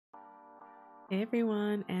Hey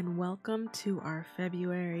everyone, and welcome to our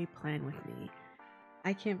February Plan With Me.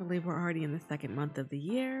 I can't believe we're already in the second month of the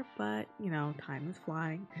year, but you know, time is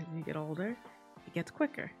flying. As you get older, it gets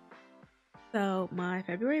quicker. So my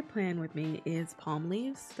February Plan With Me is palm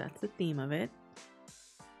leaves. That's the theme of it.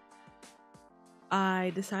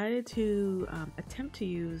 I decided to attempt to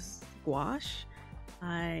use gouache.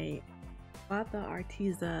 I bought the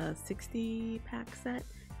Arteza 60 pack set.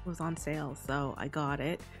 It was on sale, so I got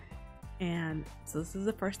it. And so this is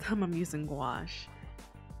the first time I'm using gouache.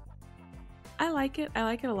 I like it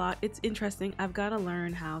a lot. It's interesting. I've got to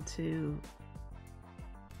learn how to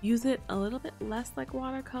use it a little bit less like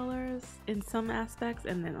watercolors in some aspects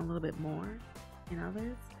and then a little bit more in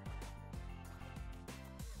others.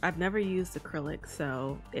 I've never used acrylic,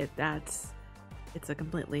 so it's a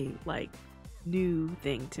completely like new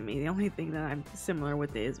thing to me. The only thing that I'm similar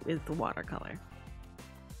with is the watercolor.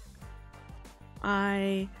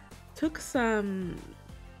 I took some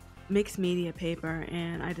mixed media paper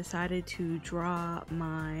and I decided to draw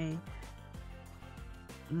my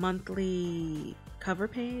monthly cover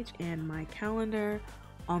page and my calendar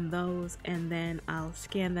on those, and then I'll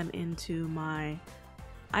scan them into my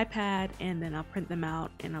iPad and then I'll print them out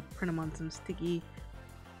and I'll print them on some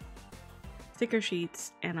sticker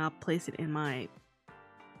sheets and I'll place it in my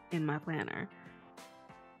planner.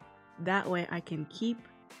 That way I can keep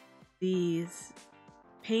these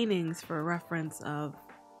paintings for reference of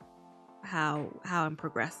how I'm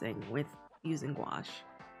progressing with using gouache.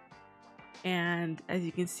 And as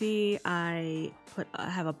you can see, I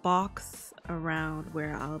have a box around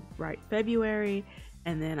where I'll write February,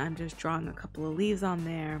 and then I'm just drawing a couple of leaves on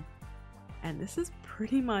there, and this is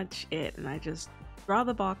pretty much it. And I just draw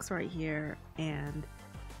the box right here, and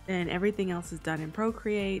then everything else is done in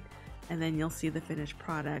Procreate, and then you'll see the finished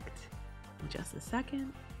product in just a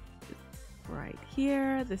second. Right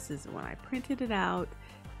here, this is when I printed it out,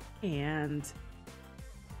 and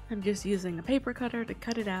I'm just using a paper cutter to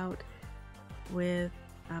cut it out with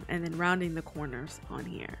and then rounding the corners on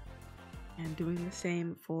here, and doing the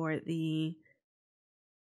same for the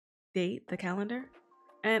date, the calendar.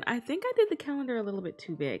 And I think I did the calendar a little bit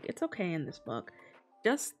too big. It's okay in this book,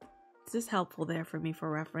 it's just helpful there for me for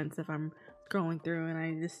reference if I'm scrolling through and I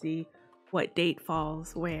need to see what date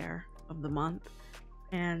falls where of the month.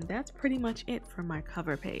 And that's pretty much it for my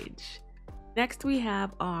cover page. Next we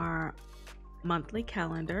have our monthly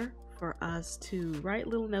calendar for us to write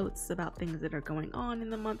little notes about things that are going on in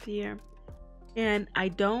the month here. And I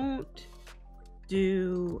don't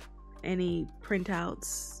do any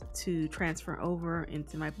printouts to transfer over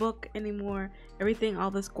into my book anymore. Everything,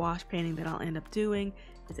 all this gouache painting that I'll end up doing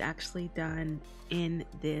is actually done in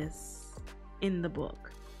the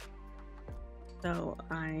book. So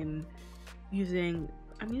I'm using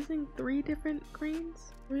 3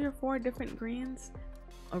 or 4 different greens.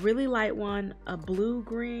 A really light one, a blue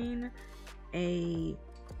green, a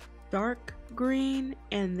dark green,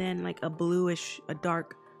 and then like a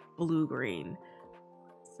dark blue green.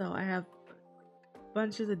 So I have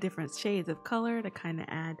bunches of different shades of color to kind of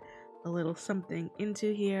add a little something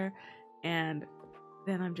into here, and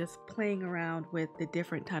then I'm just playing around with the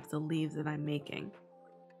different types of leaves that I'm making.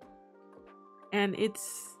 And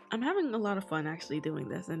I'm having a lot of fun actually doing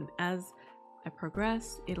this, and as I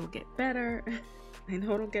progress, it'll get better. I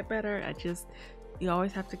know it'll get better. You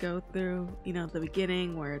always have to go through, the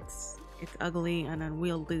beginning where it's ugly and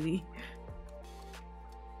unwieldy.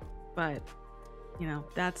 But,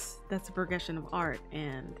 that's a progression of art,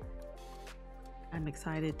 and I'm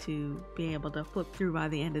excited to be able to flip through by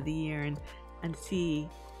the end of the year and see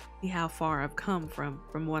how far I've come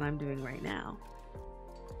from what I'm doing right now.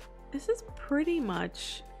 This is pretty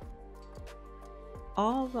much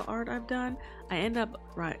all the art I've done. I end up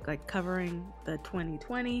covering the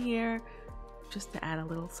 2020 here just to add a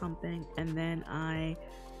little something, and then I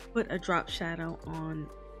put a drop shadow on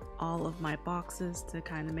all of my boxes to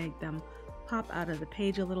kind of make them pop out of the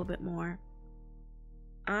page a little bit more.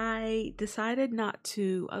 I decided not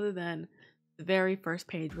to, other than the very first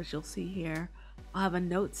page, which you'll see here, I'll have a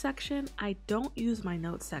note section. I don't use my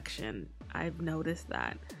note section. I've noticed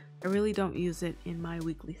that I really don't use it in my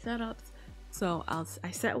weekly setups. So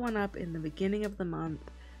I set one up in the beginning of the month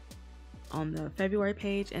on the February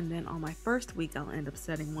page, and then on my first week I'll end up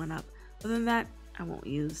setting one up. Other than that,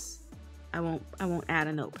 I won't add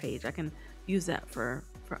a note page. I can use that for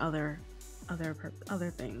other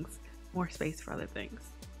things, more space for other things.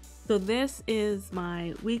 So this is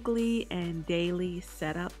my weekly and daily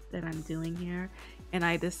setup that I'm doing here, and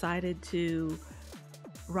I decided to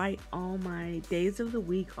write all my days of the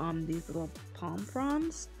week on these little palm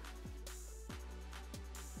fronds.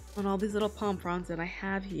 On all these little palm fronds that I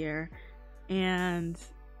have here, and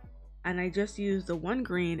I just use the one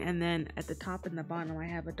green, and then at the top and the bottom I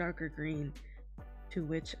have a darker green to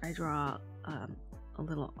which I draw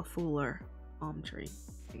a fuller palm tree,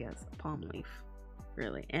 I guess, a palm leaf,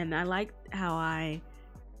 really. And I like how I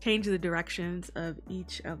change the directions of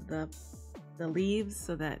each of the leaves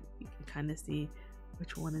so that you can kind of see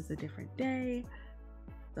which one is a different day.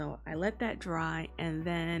 So I let that dry, and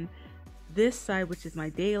then this side, which is my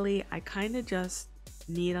daily, I kind of just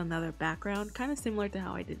need another background, kind of similar to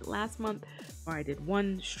how I did last month, where I did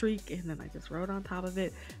one streak and then I just wrote on top of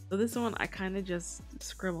it. So this one I kind of just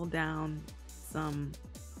scribbled down some,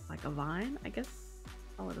 like a vine, I guess,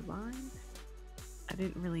 call it a vine. I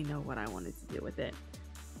didn't really know what I wanted to do with it.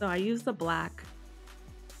 So I used the black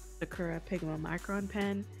Sakura Pigma Micron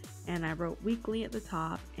pen, and I wrote weekly at the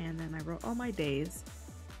top, and then I wrote all my days,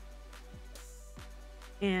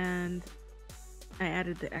 and I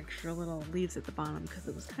added the extra little leaves at the bottom because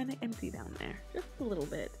it was kind of empty down there, just a little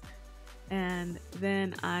bit. And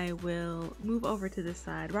then I will move over to this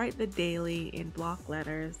side, write the daily in block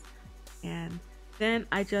letters, and then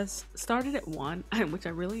I just started at 1, which I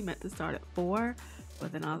really meant to start at 4,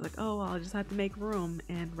 but then I was like, oh, well, I'll just have to make room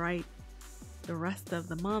and write the rest of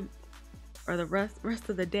the month, or the rest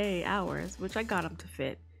of the day hours, which I got them to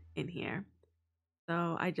fit in here.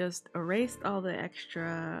 So I just erased all the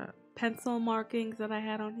extra pencil markings that I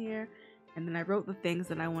had on here, and then I wrote the things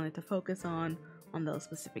that I wanted to focus on those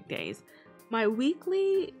specific days. My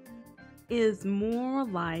weekly is more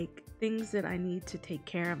like things that I need to take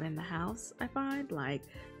care of in the house, I find, like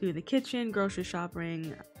doing the kitchen, grocery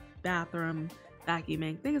shopping, bathroom,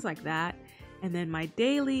 vacuuming, things like that. And then my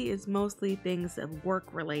daily is mostly things of work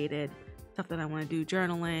related, stuff that I want to do,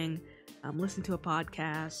 journaling, listen to a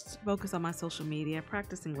podcast, focus on my social media,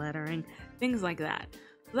 practicing lettering, things like that.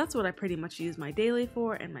 So that's what I pretty much use my daily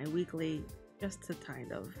for, and my weekly just to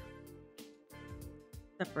kind of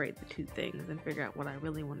separate the two things and figure out what I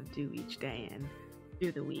really want to do each day and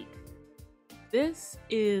through the week. This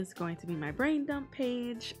is going to be my brain dump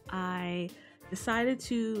page. I decided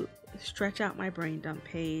to stretch out my brain dump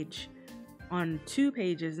page on 2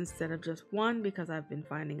 pages instead of just 1 because I've been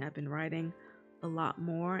finding I've been writing a lot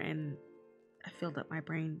more, and I filled up my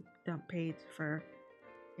brain dump page for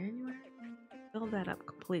January. Filled that up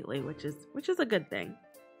completely, which is a good thing.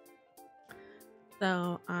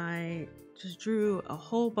 So I just drew a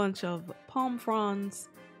whole bunch of palm fronds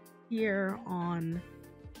here on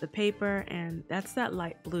the paper, and that's that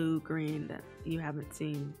light blue green that you haven't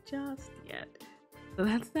seen just yet. So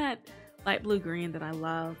that's that light blue green that I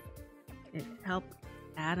love. It helped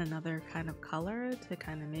add another kind of color to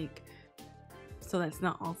kind of make so that's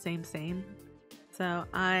not all same. So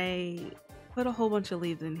I put a whole bunch of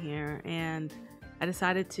leaves in here, and I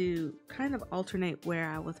decided to kind of alternate where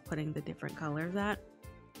I was putting the different colors at.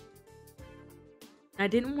 I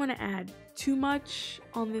didn't want to add too much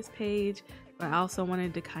on this page, but I also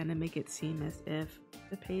wanted to kind of make it seem as if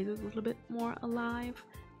the page was a little bit more alive.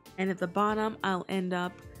 And at the bottom, I'll end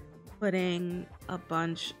up putting a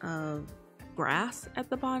bunch of grass at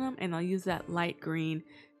the bottom, and I'll use that light green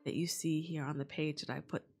that you see here on the page that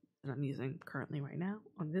I'm using currently right now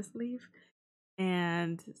on this leaf.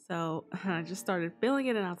 And so I just started filling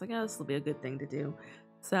it, and I was like, oh, this will be a good thing to do.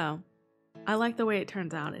 So I like the way it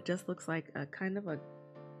turns out. It just looks like a kind of a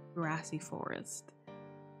grassy forest.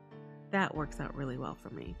 That works out really well for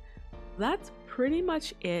me. That's pretty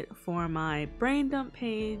much it for my brain dump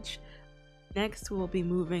page. Next, we'll be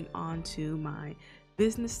moving on to my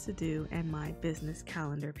business to do and my business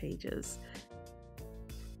calendar pages.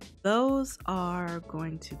 Those are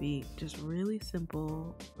going to be just really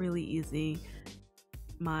simple, really easy.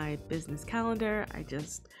 My business calendar,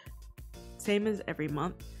 same as every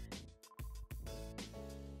month.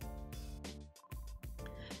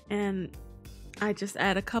 And I just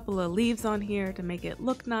add a couple of leaves on here to make it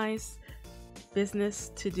look nice.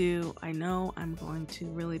 Business to do, I know I'm going to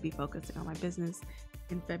really be focusing on my business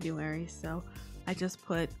in February, so I just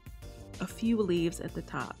put a few leaves at the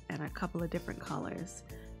top and a couple of different colors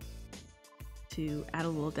to add a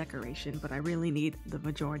little decoration, but I really need the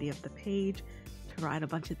majority of the page to write a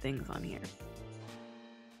bunch of things on here.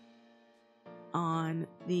 On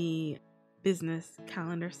the business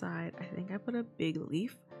calendar side, I think I put a big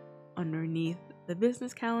leaf underneath the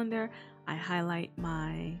business calendar. I highlight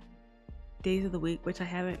my days of the week, which I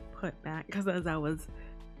haven't put back because as I was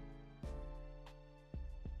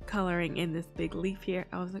coloring in this big leaf here,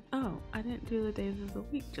 I was like, oh, I didn't do the days of the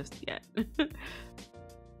week just yet.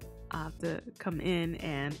 I have to come in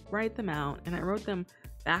and write them out, and I wrote them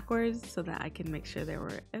backwards so that I can make sure they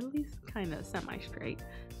were at least kind of semi-straight.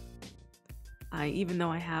 Even though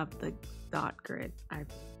I have the dot grid. I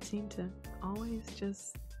seem to always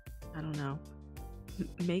just, I don't know,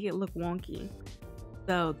 make it look wonky.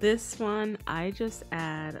 So this one, I just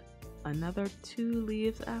add another 2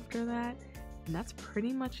 leaves after that, and that's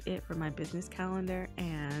pretty much it for my business calendar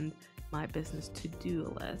and my business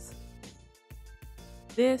to-do list.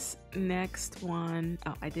 This next one,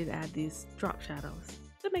 oh, I did add these drop shadows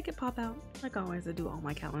to make it pop out, like always I do all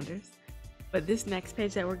my calendars. But this next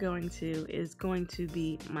page that we're going to is going to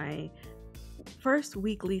be my first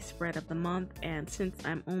weekly spread of the month, and since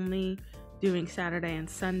I'm only doing Saturday and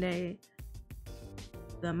Sunday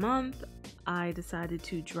the month, I decided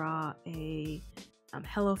to draw a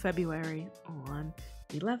Hello February on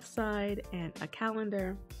the left side and a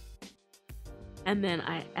calendar, and then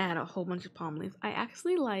I add a whole bunch of palm leaves. I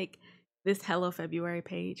actually like this Hello February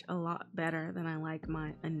page a lot better than I like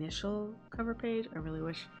my initial cover page. I really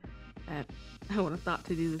wish that I would have thought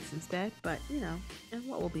to do this instead, but you know, and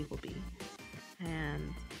what will be will be.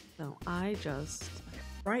 And so I just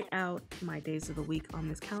write out my days of the week on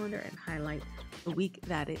this calendar and highlight the week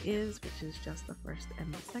that it is, which is just the 1st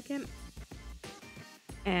and the 2nd.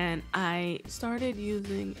 And I started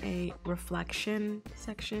using a reflection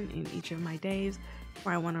section in each of my days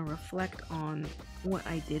where I want to reflect on what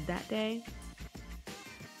I did that day.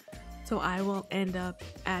 So I will end up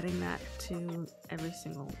adding that to every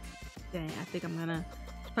single day. I think I'm gonna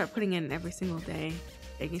start putting in every single day,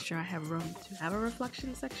 making sure I have room to have a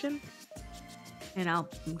reflection section. And I'll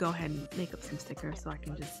go ahead and make up some stickers so I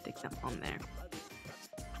can just stick them on there.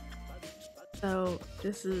 So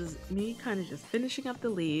this is me kind of just finishing up the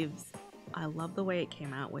leaves. I love the way it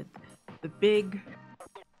came out with the big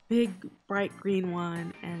bright green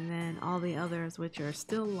one, and then all the others which are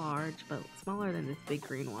still large but smaller than this big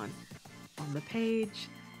green one on the page.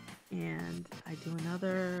 And I do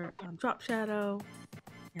another drop shadow,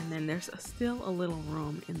 and then there's still a little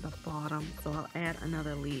room in the bottom, so I'll add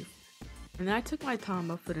another leaf. And then I took my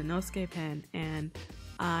Tombow Fudenosuke pen and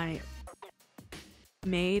I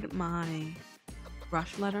made my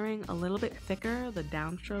brush lettering a little bit thicker, the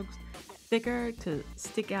downstrokes thicker to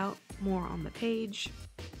stick out more on the page,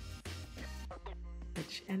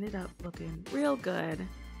 which ended up looking real good.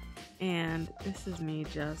 And this is me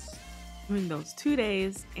just doing those 2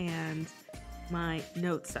 days and my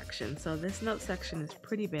note section. So this note section is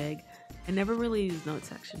pretty big. I never really used note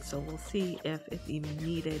section, so we'll see if it's even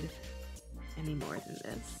needed any more than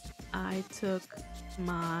this. I took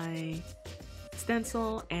my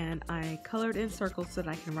stencil and I colored in circles so that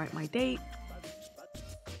I can write my date.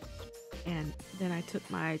 And then I took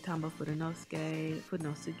my Tombow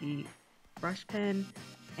Fudenosuke brush pen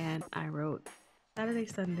and I wrote Saturday,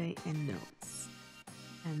 Sunday, and notes.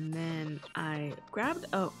 And then I grabbed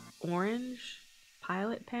a orange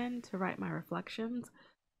pilot pen to write my reflections.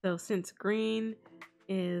 So since green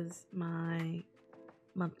is my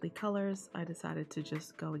monthly colors, I decided to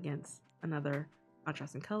just go against another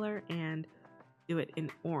contrasting color and do it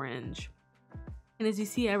in orange. And as you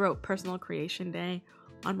see, I wrote Personal Creation Day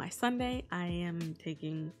on my Sunday. I am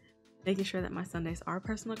making sure that my Sundays are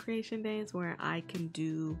personal creation days where I can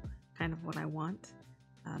do kind of what I want.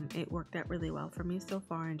 It worked out really well for me so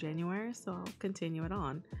far in January, so I'll continue it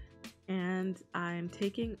on. And I'm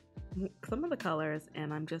taking some of the colors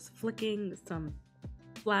and I'm just flicking some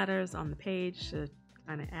splatters on the page to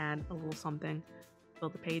kind of add a little something, fill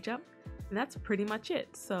the page up. And that's pretty much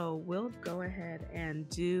it. So we'll go ahead and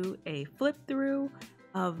do a flip through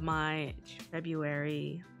of my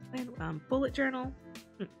February bullet journal.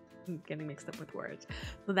 I'm getting mixed up with words.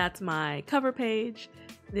 So that's my cover page.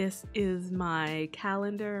 This is my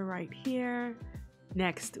calendar right here.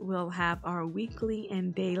 Next, we'll have our weekly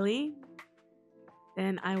and daily.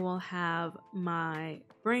 Then I will have my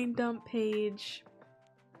brain dump page.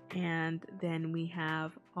 And then we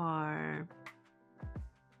have our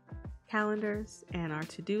calendars and our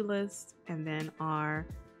to-do list, and then our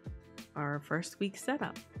first week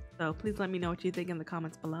setup. So please let me know what you think in the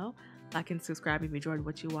comments below. Like and subscribe if you enjoyed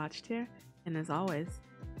what you watched here. And as always,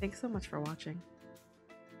 thanks so much for watching.